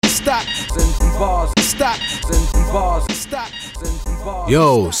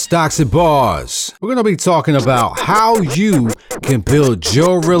Yo, Stocks and Bars. We're going to be talking about how you can build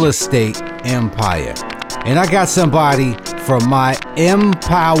your real estate empire. And I got somebody from my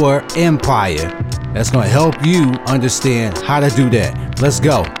Empower Empire that's going to help you understand how to do that. Let's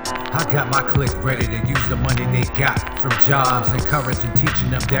go. I got my clique ready to use the money they got from jobs, encouraging,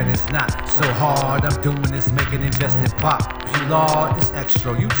 teaching them that it's not so hard. I'm doing this, making investing pop. If you law, it's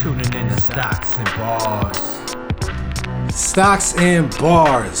extra. You tuning in to Stocks and Bars. Stocks and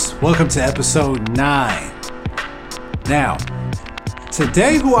Bars. Welcome to episode 9. Now,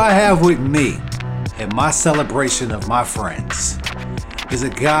 today who I have with me at my celebration of my friends is a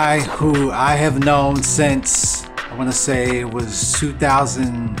guy who I have known since, I want to say it was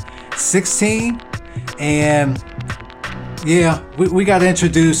 2016. And yeah, we got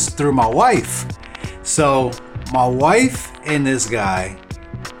introduced through my wife. So my wife and this guy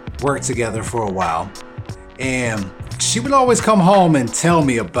worked together for a while. And she would always come home and tell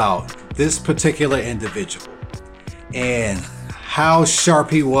me about this particular individual and how sharp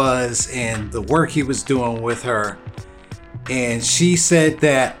he was and the work he was doing with her. And she said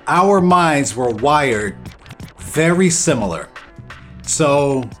that our minds were wired very similar.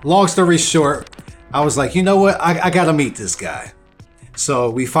 So long story short, I was like, you know what? I gotta meet this guy. So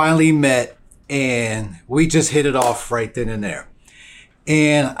we finally met and we just hit it off right then and there.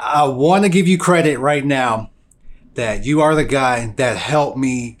 And I want to give you credit right now that you are the guy that helped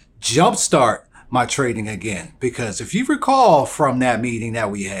me jumpstart my trading again. Because if you recall from that meeting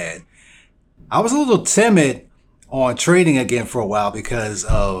that we had, I was a little timid on trading again for a while because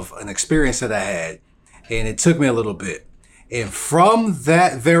of an experience that I had. And it took me a little bit. And from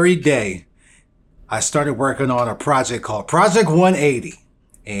that very day, I started working on a project called Project 180.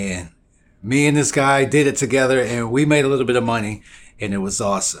 And me and this guy did it together and we made a little bit of money and it was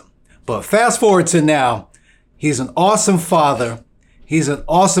awesome. But fast forward to now, he's an awesome father. He's an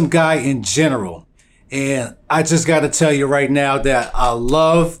awesome guy in general. And I just got to tell you right now that I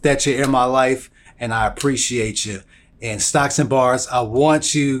love that you're in my life and I appreciate you. And Stocks and Bars, I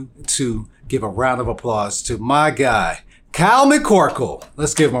want you to give a round of applause to my guy, Kyle McCorkle.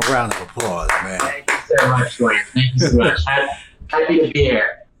 Let's give him a round of applause, man. Thank you so much, Wayne. Thank you so much. Happy to be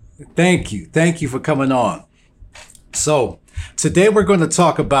here. Thank you. Thank you for coming on. So today we're going to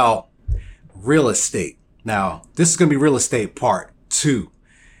talk about real estate. Now, this is going to be real estate part 2.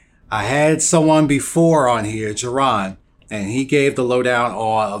 I had someone before on here, Jerron, and he gave the lowdown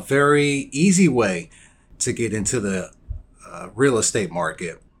on a very easy way to get into the real estate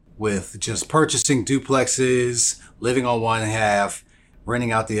market with just purchasing duplexes, living on one half,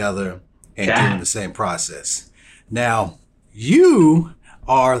 renting out the other, and doing the same process. Now, you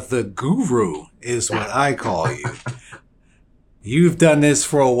are the guru, is what I call you. You've done this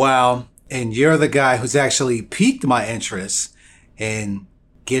for a while, and you're the guy who's actually piqued my interest in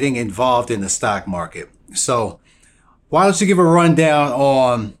getting involved in the stock market. So why don't you give a rundown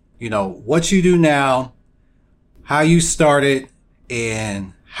on, what you do now, how you started,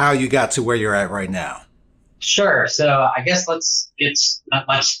 and how you got to where you're at right now? Sure. So I guess let's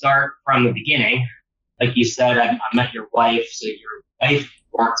start from the beginning. Like you said, I met your wife. So your wife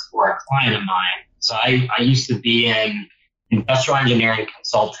worked for a client of mine. So I used to be in industrial engineering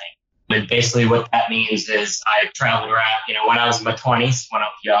consulting. And basically what that means is I traveled around, when I was in my 20s, when I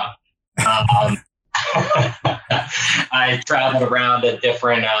was young, I traveled around to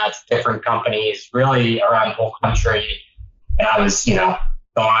different companies, really around the whole country. And I was,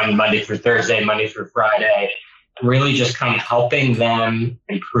 gone Monday through Thursday, Monday through Friday, really just kind of helping them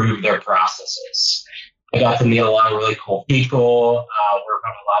improve their processes. I got to meet a lot of really cool people, work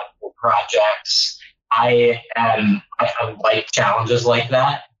on a lot of cool projects. I like challenges like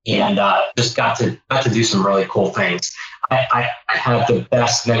that, and just got to do some really cool things. I had the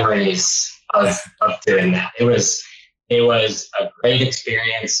best memories of doing that. It was a great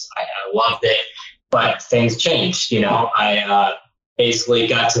experience. I loved it, but things changed. I basically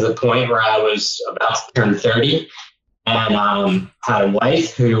got to the point where I was about to turn 30 and had a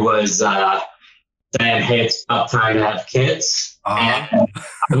wife who was saying, hey, it's about time to have kids. And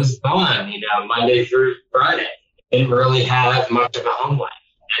I was gone, Monday through Friday. Didn't really have much of a home life.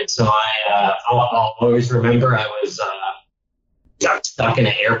 And so I'll always remember I was got stuck in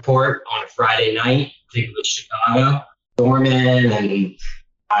an airport on a Friday night, I think it was Chicago, dormant, and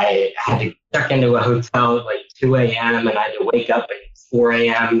I had to check into a hotel at like 2 a.m. and I had to wake up at 4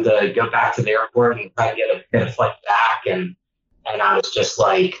 a.m. to go back to the airport and try to get a flight back. And I was just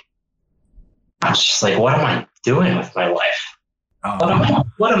like, what am I doing with my life?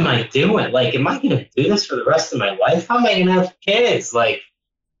 What am I doing? Like, am I going to do this for the rest of my life? How am I going to have kids? Like,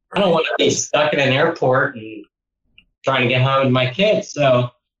 I don't want to be stuck in an airport and trying to get home with my kids. So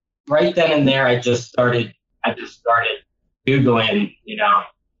right then and there, I just started Googling,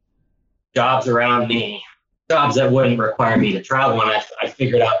 jobs around me, jobs that wouldn't require me to travel. And I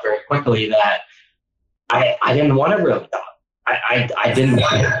figured out very quickly that I didn't want a real job. I didn't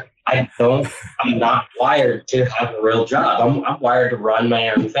want it. I'm not wired to have a real job. I'm wired to run my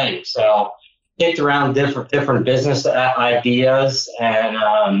own thing. So kicked around different business ideas and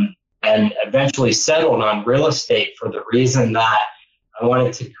eventually settled on real estate for the reason that I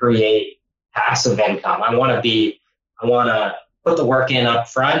wanted to create passive income. I want to put the work in up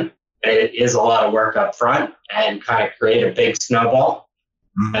front. It is a lot of work up front and kind of create a big snowball.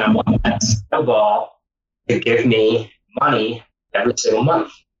 Mm-hmm. And I want that snowball to give me money every single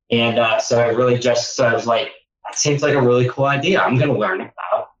month. And so I really I was like, that seems like a really cool idea. I'm going to learn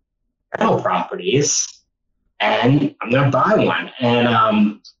about rental properties and I'm going to buy one. And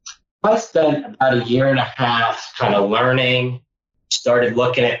I spent about a year and a half kind of learning, started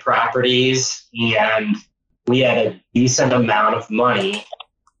looking at properties, and we had a decent amount of money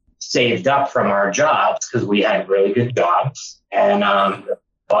saved up from our jobs because we had really good jobs, and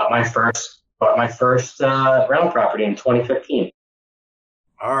bought my first rental property in 2015.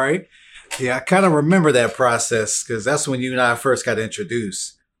 All right. Yeah, I kind of remember that process because that's when you and I first got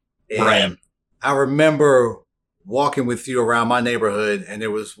introduced. And right. I remember walking with you around my neighborhood, and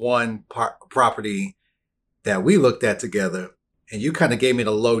there was one property that we looked at together, and you kind of gave me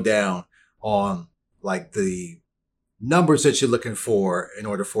the lowdown on like the numbers that you're looking for in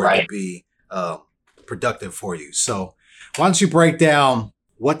order for it to be productive for you. So why don't you break down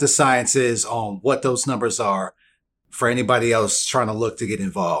what the science is on what those numbers are for anybody else trying to look to get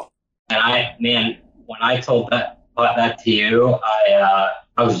involved? And when I brought that to you,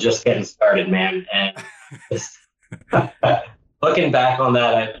 I was just getting started, man. And looking back on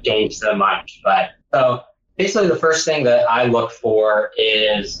that, I've changed so much. But so basically the first thing that I look for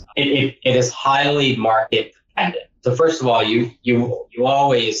is it is highly market dependent. So first of all, you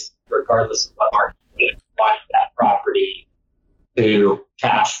always, regardless of what market, you want that property to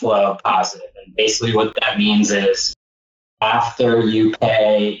cash flow positive. And basically what that means is after you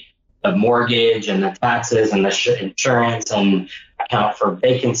pay the mortgage and the taxes and the insurance and account for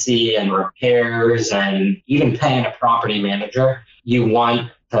vacancy and repairs and even paying a property manager, you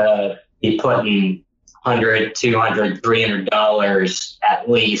want to be putting $100, $200, $300 at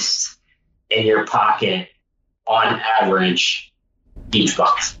least in your pocket on average each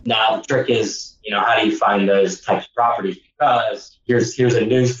month. Now the trick is, how do you find those types of properties? Because here's a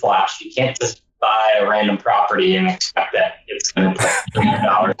news flash. You can't just buy a random property and expect that it's going to put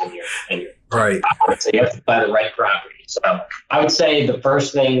 $300 in your right. pocket. So you have to buy the right property. So I would say the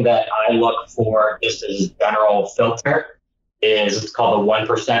first thing that I look for, just as a general filter, is it's called the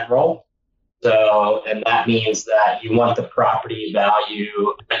 1% rule. So, and that means that you want the property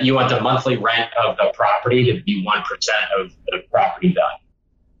value, you want the monthly rent of the property to be 1% of the property value.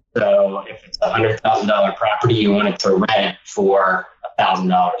 So if it's a $100,000 property, you want it to rent for $1,000 a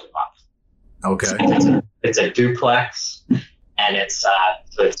month. Okay. So it's a duplex, and it's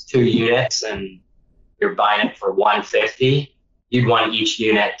 2 units, and you're buying it for $150. You'd want each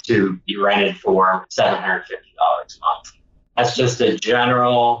unit to be rented for $750 a month. That's just a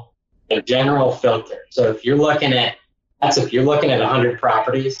general filter. So if you're looking at 100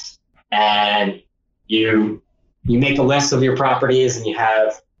 properties and you make a list of your properties and you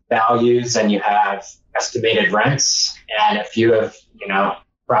have values and you have estimated rents, and if you have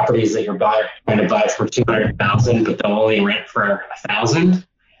properties that you're trying to buy for $200,000 but they'll only rent for $1,000,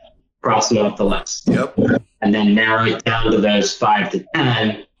 cross them off the list. Yep. And then narrow it down to those 5 to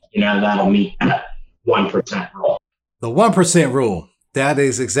 10. That'll meet that 1% rule. The 1% rule. That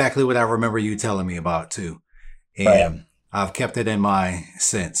is exactly what I remember you telling me about too. And right. I've kept it in mind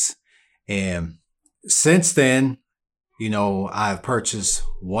since. And since then, I've purchased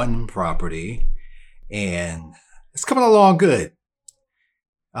one property and it's coming along good.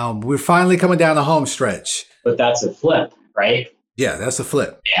 We're finally coming down the home stretch. But that's a flip, right? Yeah, that's a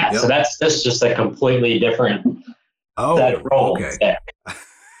flip. Yeah, yep. So that's just a completely different set of roles. Okay.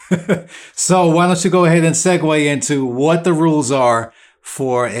 So why don't you go ahead and segue into what the rules are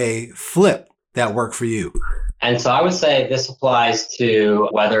for a flip that work for you? And so I would say this applies to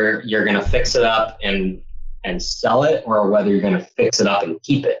whether you're going to fix it up and sell it, or whether you're going to fix it up and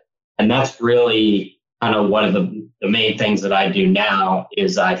keep it. And that's really kind of one of the main things that I do now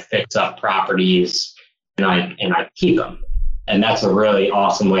is I fix up properties and I keep them. And that's a really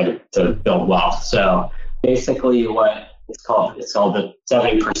awesome way to build wealth. So basically what it's called the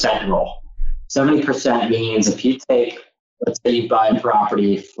 70% rule. 70% means if you take let's say you buy a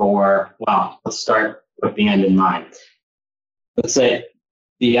property for, well, let's start with the end in mind. Let's say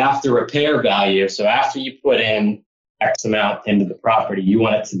the after repair value. So after you put in X amount into the property, you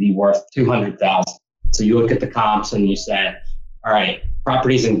want it to be worth 200,000. So you look at the comps and you say, all right,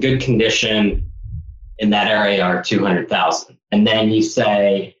 properties in good condition in that area are 200,000. And then you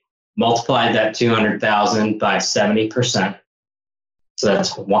say, multiply that 200,000 by 70%. So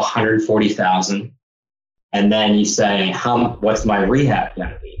that's 140,000. And then you say, what's my rehab going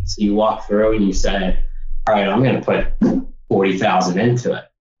to be? So you walk through and you say, all right, I'm going to put 40,000 into it.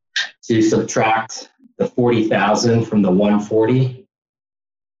 So you subtract the 40,000 from the 140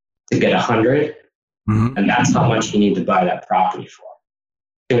 to get 100. Mm-hmm. And that's how much you need to buy that property for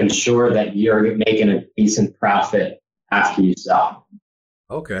to ensure that you're making a decent profit after you sell.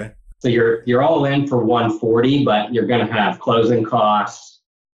 Okay. So you're all in for 140, but you're going to have closing costs.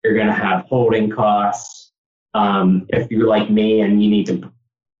 You're going to have holding costs. If you're like me and you need to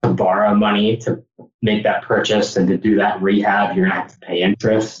borrow money to make that purchase and to do that rehab, you're going to have to pay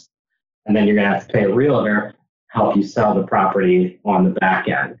interest. And then you're going to have to pay a realtor to help you sell the property on the back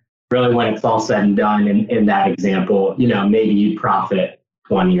end. Really, when it's all said and done in that example, maybe you profit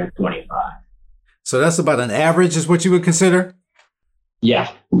 20 or 25. So that's about an average is what you would consider?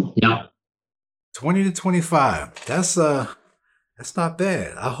 Yeah. 20 to 25. That's not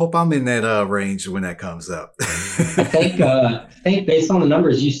bad. I hope I'm in that range when that comes up. I think based on the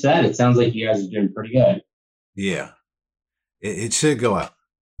numbers you said, it sounds like you guys are doing pretty good. Yeah. It should go up.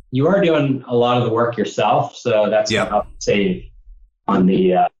 You are doing a lot of the work yourself, so that's going to help save on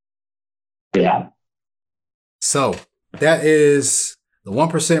the So that is the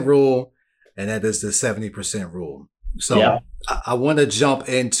 1% rule, and that is the 70% rule. So I want to jump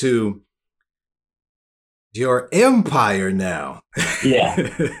into your empire now. Yeah.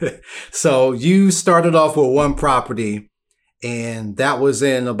 So you started off with one property, and that was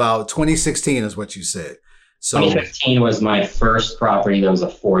in about 2016 is what you said. So 2015 was my first property that was a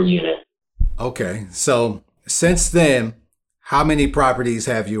 4-unit. Okay. So since then, how many properties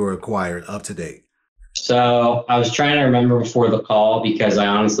have you acquired up to date? So I was trying to remember before the call because I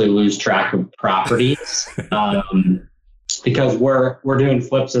honestly lose track of properties because we're doing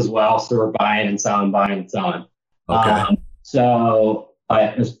flips as well. So we're buying and selling. Okay. So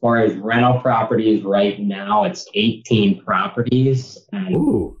as far as rental properties right now, it's 18 properties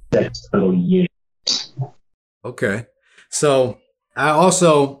and 6 total units. Okay. So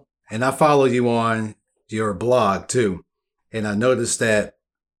I follow you on your blog too. And I noticed that,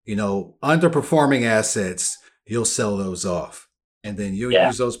 underperforming assets, you'll sell those off. And then you'll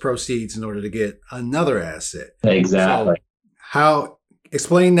use those proceeds in order to get another asset. Exactly. So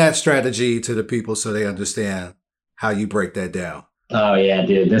explain that strategy to the people so they understand how you break that down. Oh yeah,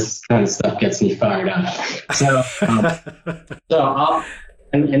 dude, this kind of stuff gets me fired up. So,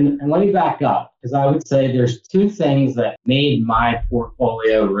 And let me back up, because I would say there's 2 things that made my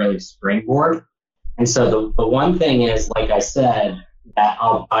portfolio really springboard. And so the one thing is, like I said, that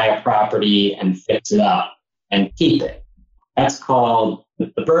I'll buy a property and fix it up and keep it. That's called the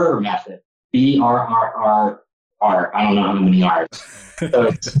BRRRR method, BRRRR. I don't know how many R's. So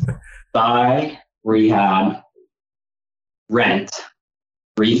it's buy, rehab, rent,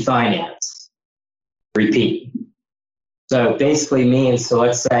 refinance, repeat. So basically means, so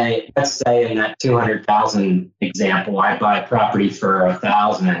let's say in that 200,000 example, I buy a property for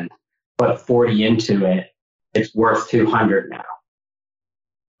 1,000, put 40 into it, it's worth 200 now.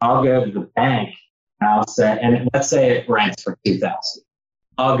 I'll go to the bank and I'll say, and let's say it rents for 2,000.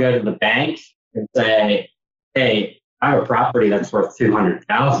 I'll go to the bank and say, hey, I have a property that's worth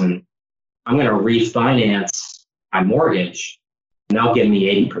 200,000. I'm going to refinance my mortgage and they'll give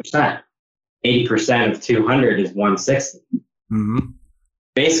me 80%. 80% of 200 is 160. Mm-hmm.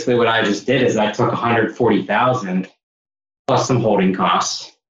 Basically, what I just did is I took 140,000 plus some holding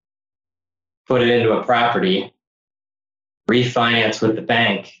costs, put it into a property, refinance with the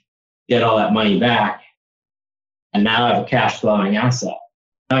bank, get all that money back, and now I have a cash flowing asset.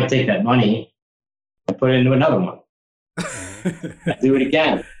 Now I take that money and put it into another one. I do it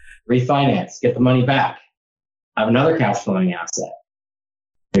again, refinance, get the money back. I have another cash flowing asset.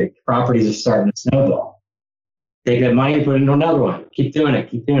 The properties are starting to snowball. Take that money, put it into another one. Keep doing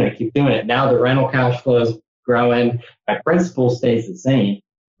it. Now the rental cash flow is growing. My principal stays the same.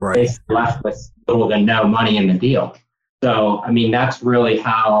 Right. Basically left with little to no money in the deal. So, I mean, that's really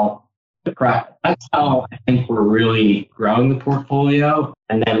how I think we're really growing the portfolio.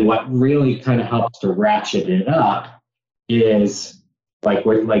 And then what really kind of helps to ratchet it up is like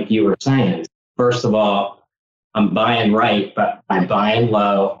you were saying. First of all, I'm buying right, but I'm buying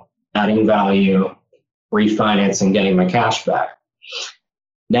low, adding value, refinancing, getting my cash back.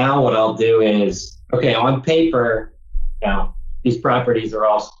 Now what I'll do is, okay, on paper, these properties are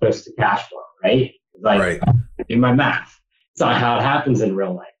all supposed to cash flow, right? Like, right. Do my math. It's not how it happens in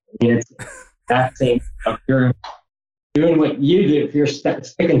real life. I mean, it's that same. If you're doing what you do, if you're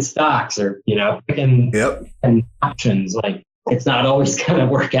picking stocks or picking options, like it's not always going to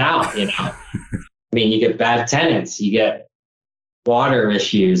work out. I mean, you get bad tenants, you get water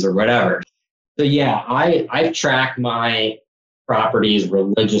issues or whatever. So yeah, I track my properties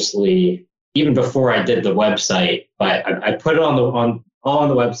religiously even before I did the website, but I put it on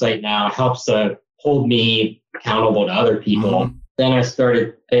the website now. It helps to hold me accountable to other people. Mm-hmm. Then I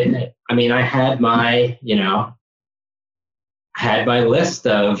started, I had my, list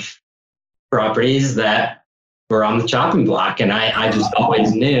of properties that were on the chopping block. And I just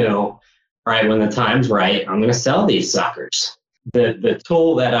always knew, right, when the time's right, I'm going to sell these suckers. The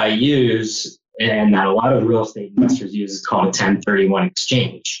tool that I use and that a lot of real estate investors use is called a 1031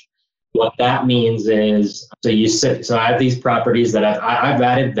 exchange. What that means is, so I have these properties that I've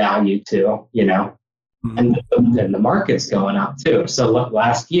added value to, mm-hmm. and the market's going up too. So look,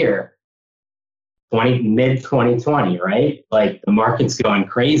 last year, mid 2020, right? Like the market's going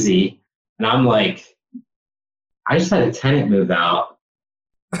crazy. And I'm like, I just had a tenant move out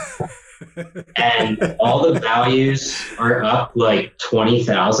and all the values are up like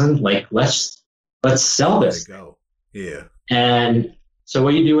 20,000. Like, let's sell this. There you go. Yeah. And so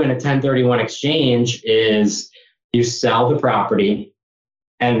what you do in a 1031 exchange is you sell the property.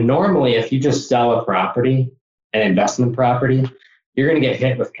 And normally if you just sell a property, an investment property, you're going to get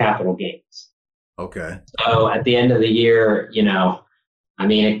hit with capital gains. Okay. So at the end of the year,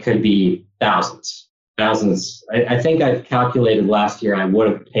 it could be thousands. I think I've calculated last year I would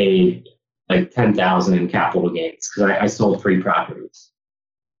have paid like 10,000 in capital gains because I sold 3 properties.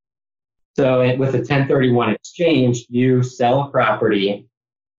 So with a 1031 exchange, you sell a property,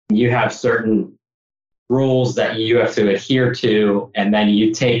 you have certain rules that you have to adhere to, and then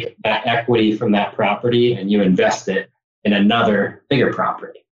you take that equity from that property and you invest it in another bigger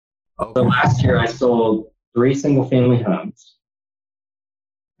property. Okay. So last year I sold 3 single family homes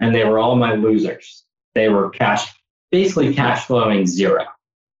and they were all my losers. They were basically cash flowing zero.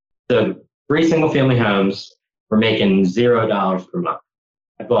 So 3 single family homes were making $0 per month.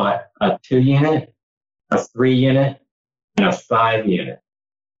 I bought a 2-unit, a 3-unit, and a 5-unit.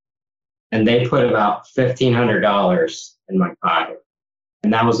 And they put about $1,500 in my pocket.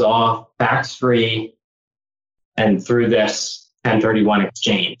 And that was all tax-free and through this 1031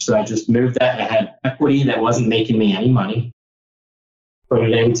 exchange. So I just moved that. I had equity that wasn't making me any money, put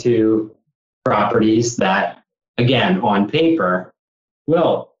it into properties that, again, on paper,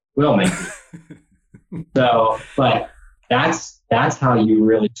 will make me. So, but that's how you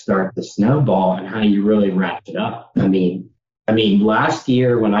really start the snowball and how you really wrap it up. I mean, last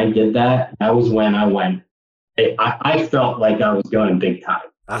year when I did that, that was when I went, I felt like I was going big time.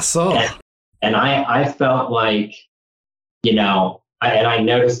 I saw. And I felt like, I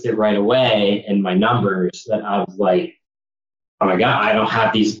noticed it right away in my numbers that I was like, oh my God, I don't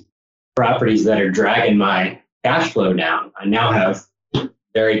have these properties that are dragging my cash flow down. I now have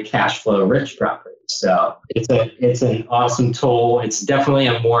very cash flow rich properties. So it's an awesome tool. It's definitely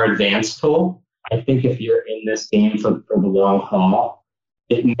a more advanced tool. I think if you're in this game for the long haul,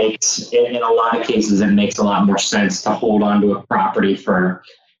 in a lot of cases, it makes a lot more sense to hold on to a property for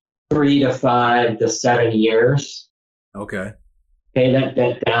 3 to 5 to 7 years. Okay. Pay that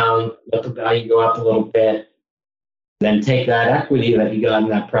debt down, let the value go up a little bit, then take that equity that you got in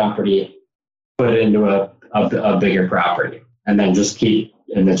that property, put it into a bigger property, and then just keep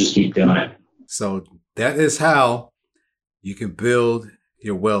doing it. So that is how you can build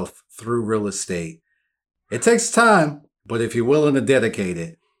your wealth through real estate. It takes time, but if you're willing to dedicate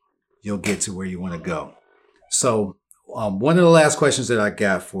it, you'll get to where you want to go. So one of the last questions that I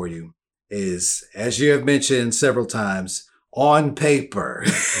got for you is, as you have mentioned several times, on paper,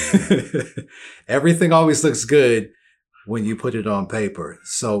 everything always looks good when you put it on paper.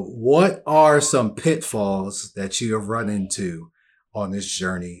 So what are some pitfalls that you have run into on this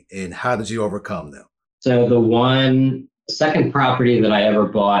journey, and how did you overcome them? So the second property that I ever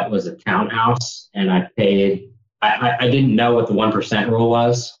bought was a townhouse, and I didn't know what the 1% rule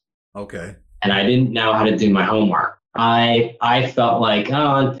was. Okay. And I didn't know how to do my homework. I felt like,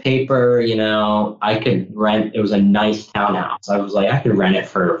 on paper, I could rent, it was a nice townhouse. I was like, I could rent it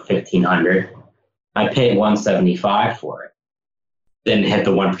for $1,500. I paid $175 for it. Didn't hit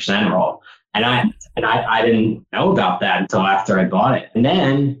the 1% rule. And I didn't know about that until after I bought it. And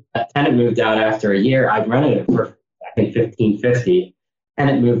then a tenant moved out after a year. I rented it for, I think, $1,550.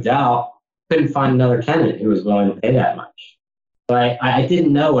 Tenant moved out. couldn't find another tenant who was willing to pay that much. But I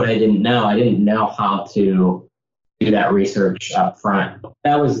didn't know what I didn't know. I didn't know how to do that research up front.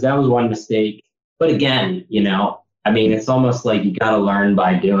 That was one mistake. But again, I mean, it's almost like you got to learn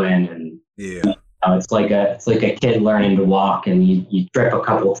by doing, and it's like a kid learning to walk, and you trip a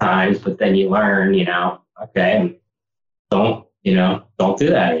couple times, but then you learn, okay, don't do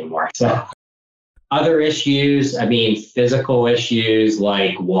that anymore. So other issues, I mean, physical issues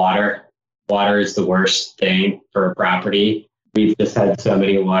like water. Water is the worst thing for a property. We've just had so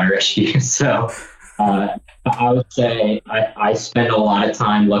many water issues. So I would say I spend a lot of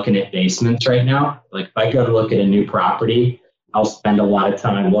time looking at basements right now. Like if I go to look at a new property, I'll spend a lot of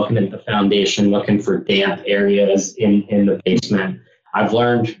time looking at the foundation, looking for damp areas in the basement. I've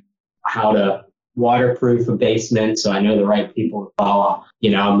learned how to waterproof a basement, so I know the right people to follow.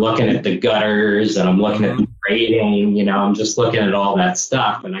 I'm looking at the gutters, and I'm looking at the grading. I'm just looking at all that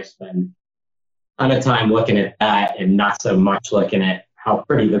stuff, and I spend a ton of time looking at that and not so much looking at how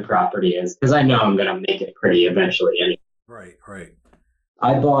pretty the property is, because I know I'm going to make it pretty eventually anyway. Right.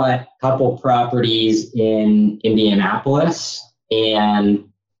 I bought a couple properties in Indianapolis, and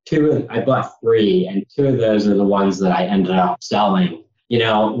I bought 3, and 2 of those are the ones that I ended up selling.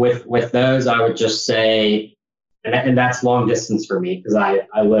 With those, I would just say, and that's long distance for me because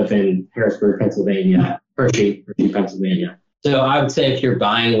I live in Harrisburg, Pennsylvania, Hershey, Pennsylvania. So I would say if you're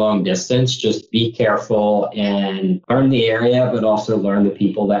buying long distance, just be careful and learn the area, but also learn the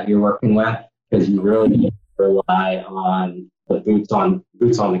people that you're working with, because you really need to rely on the boots on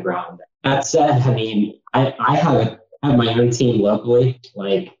the ground. That said, I mean, I have my own team locally.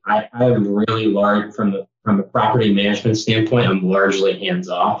 Like I'm really large from a property management standpoint. I'm largely hands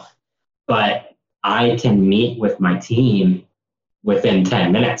off, but I can meet with my team within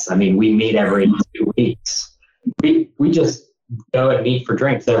 10 minutes. I mean, we meet every 2 weeks. We just go and meet for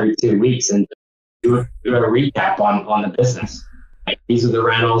drinks every 2 weeks and do a recap on the business. Like, these are the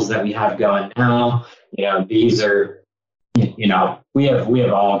rentals that we have going now. These are, we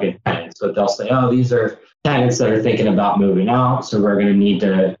have all good tenants, but they'll say, oh, these are tenants that are thinking about moving out, so we're going to need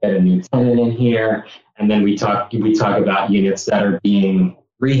to get a new tenant in here. And then we talk about units that are being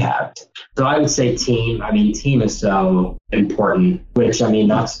rehabbed. So I would say team is so important, which, I mean,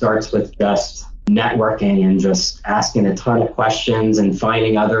 that starts with just networking and just asking a ton of questions and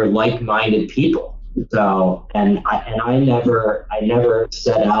finding other like-minded people. So, and I never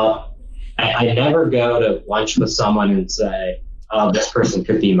set out, I never go to lunch with someone and say, oh, this person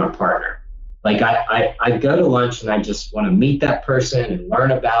could be my partner. Like I go to lunch and I just want to meet that person and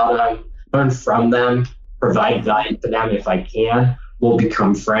learn about them, learn from them, provide value to them if I can. We'll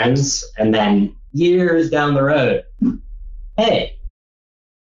become friends. And then years down the road, hey,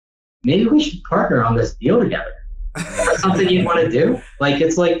 maybe we should partner on this deal together. That's something you'd want to do. Like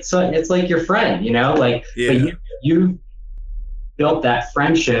it's like your friend, but you built that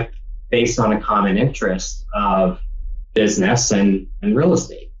friendship based on a common interest of business and real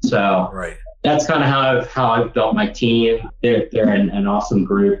estate. So right. That's kind of how I've built my team. They're an awesome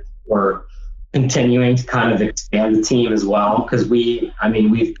group. We're continuing to kind of expand the team as well, because we've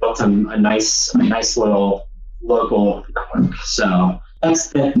built a nice little local network. So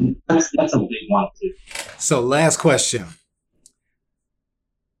that's a big one too. So last question.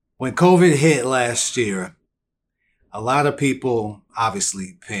 When COVID hit last year, a lot of people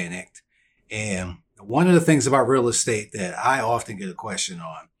obviously panicked. And one of the things about real estate that I often get a question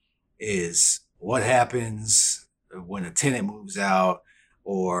on is what happens when a tenant moves out,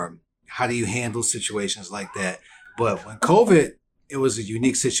 or how do you handle situations like that? But when COVID, it was a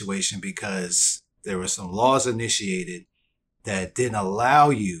unique situation because there were some laws initiated that didn't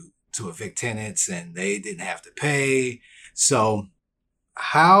allow you to evict tenants and they didn't have to pay. So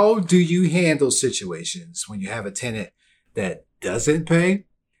how do you handle situations when you have a tenant that doesn't pay,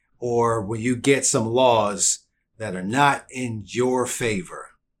 or when you get some laws that are not in your favor?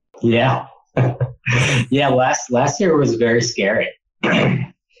 Yeah. Yeah. Last year was very scary.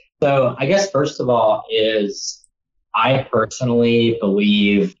 So I guess first of all is I personally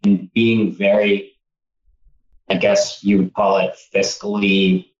believe in being very, I guess you would call it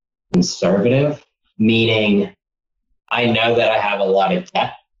fiscally conservative, meaning I know that I have a lot of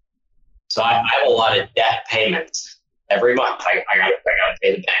debt. So I have a lot of debt payments every month. I gotta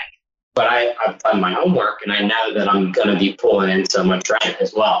pay the bank. But I've done my homework and I know that I'm going to be pulling in so much rent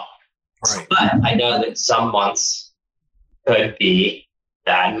as well. Right. But I know that some months could be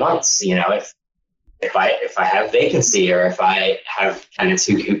bad months. If I have vacancy, or if I have tenants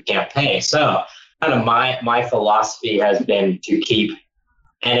who can't pay. So kind of my philosophy has been to keep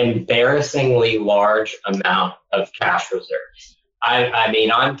an embarrassingly large amount of cash reserves.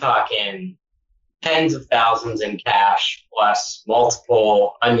 I'm talking tens of thousands in cash plus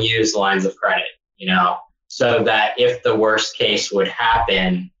multiple unused lines of credit, so that if the worst case would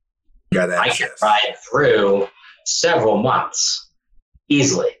happen, I could ride through several months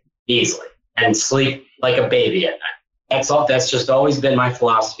easily, and sleep like a baby at night. That's just always been my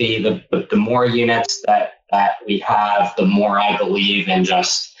philosophy. The more units that we have, the more I believe in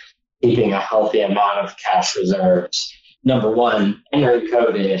just keeping a healthy amount of cash reserves. Number one, entering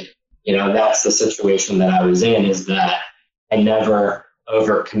COVID, that's the situation that I was in, is that I never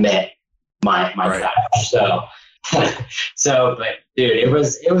overcommit my right. cash. But dude, it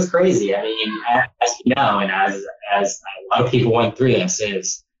was crazy. I mean, as you know, and as a lot of people went through this,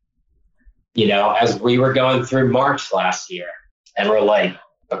 is, as we were going through March last year, and we're like,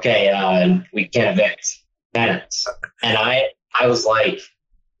 okay, we can't evict tenants, and I was like,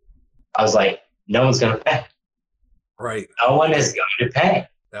 no one's going to pay. Right. No one is going to pay.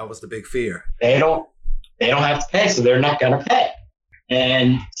 That was the big fear. They don't have to pay, so they're not going to pay.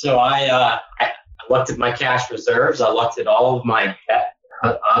 And so I looked at my cash reserves. I looked at all of my debt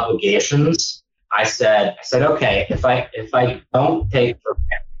obligations. I said, okay, if I don't pay for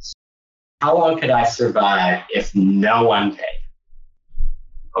payments, how long could I survive if no one paid?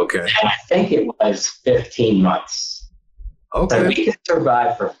 Okay. And I think it was 15 months. Okay. So we could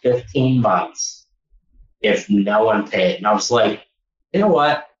survive for 15 months if no one paid. And I was like, you know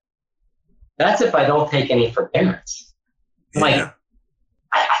what? That's if I don't take any forbearance. Yeah. Like,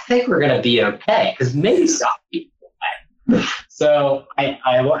 I think we're going to be okay, because maybe some people pay. So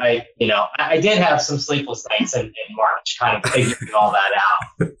I did have some sleepless nights in March, kind of figuring all that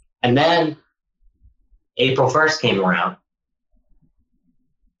out. And then April 1st came around.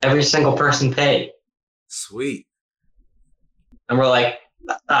 Every single person paid. Sweet. And we're like,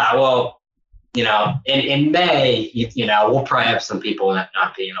 in May, we'll probably have some people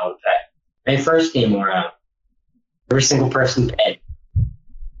not being able to pay. May 1st came around. Every single person paid.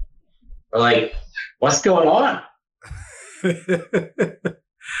 We're like, what's going on?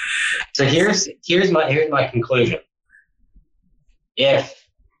 So here's my conclusion. If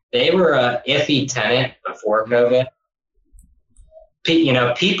they were a iffy tenant before COVID,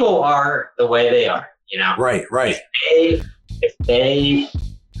 people are the way they are. Right. If they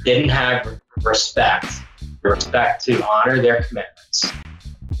didn't have respect to honor their commitments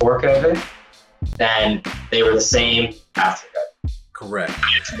before COVID, then they were the same after COVID. Correct.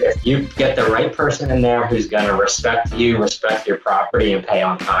 If you get the right person in there who's going to respect you, respect your property, and pay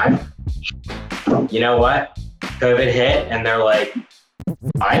on time, you know what? COVID hit, and they're like,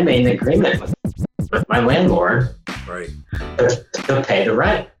 I made an agreement with my landlord, right, to pay the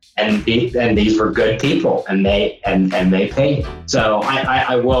rent, and these were good people, and they paid. So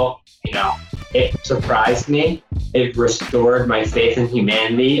I will, it surprised me. It restored my faith in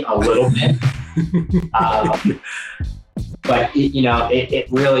humanity a little bit. But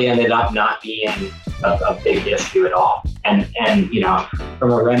it really ended up not being a big issue at all. And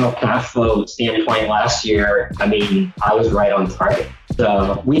from a rental cash flow standpoint last year, I mean, I was right on target.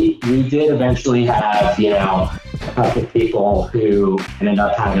 So we did eventually have, a couple of people who ended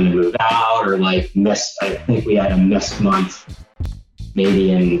up having to move out or missed. I think we had a missed month,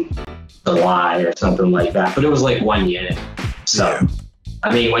 maybe in July or something like that. But it was like one unit. So, yeah.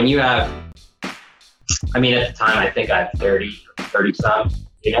 I mean, when you have, at the time, I think I had 30 some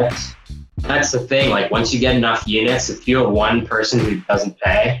units. That's the thing. Once you get enough units, if you have one person who doesn't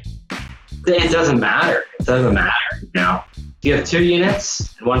pay, it doesn't matter. It doesn't matter. If you have 2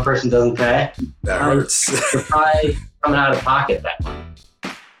 units and one person doesn't pay, that hurts. You're probably coming out of pocket that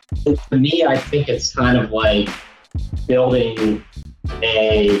much. To me, I think it's kind of like building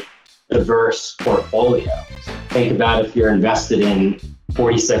a diverse portfolio. Think about if you're invested in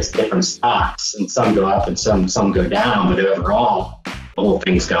 46 different stocks, and some go up and some go down, but overall, the whole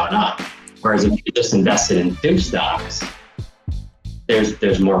thing's going up. Whereas if you just invested in 2 stocks,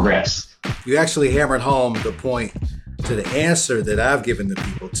 there's more risk. You actually hammered home the point to the answer that I've given to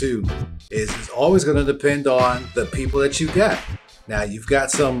people too, is it's always going to depend on the people that you got. Now, you've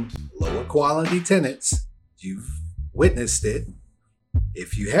got some lower quality tenants. You've witnessed it.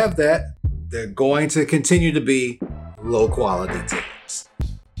 If you have that, they're going to continue to be low quality tenants.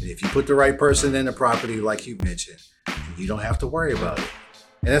 And if you put the right person in the property, like you mentioned, you don't have to worry about it.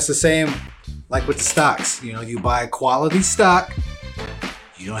 And that's the same like with the stocks. You buy a quality stock,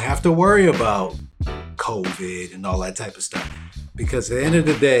 you don't have to worry about COVID and all that type of stuff. Because at the end of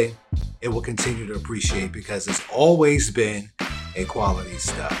the day, it will continue to appreciate because it's always been a quality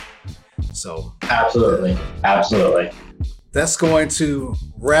stock. So absolutely. That's going to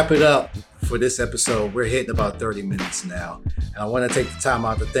wrap it up for this episode. We're hitting about 30 minutes now. And I want to take the time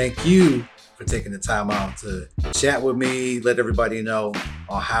out to thank you for for taking the time out to chat with me, let everybody know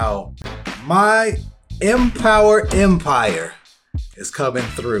on how my Empower Empire is coming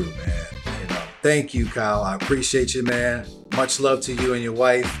through, man. Thank you, Kyle. I appreciate you, man. Much love to you and your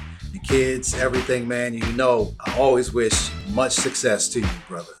wife, your kids, everything, man. You know, I always wish much success to you,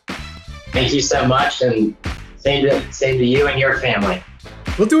 brother. Thank you so much, and same to you and your family.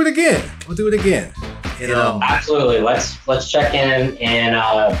 We'll do it again. Absolutely. Let's check in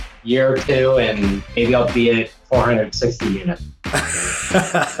a year or two, and maybe I'll be at 460 units.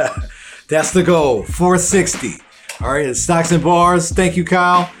 That's the goal, 460. All right, it's Stocks and Bars. Thank you,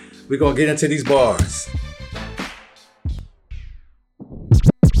 Kyle. We're going to get into these bars.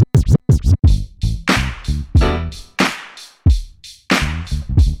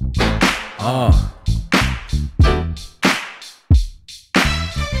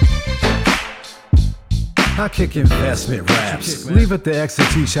 I kick investment raps. Leave it to X to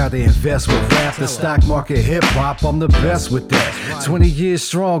teach how they invest with rap. The stock market, hip hop, I'm the best with that. 20 years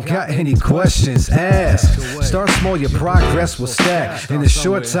strong, got any questions? Ask. Start small, your progress will stack. In a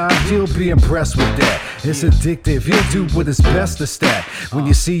short time, you'll be impressed with that. It's addictive, you'll do what is best to stack. When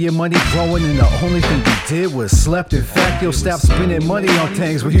you see your money growing and the only thing you did was slept, in fact, you'll stop spending money on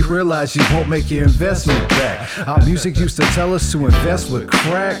things when you realize you won't make your investment back. Our music used to tell us to invest with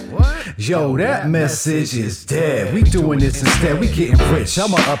crack. Yo, that message is dead. We doing this instead. We getting rich.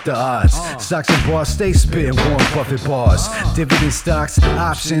 I'ma up the odds. Stocks and bars, stay spitting Warren Buffett bars. Dividend stocks,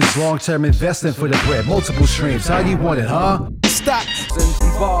 options, long-term investing for the bread. Multiple streams. How you want it, huh? Stocks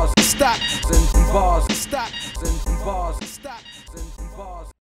and bars. Stocks and bars. Stocks and bars.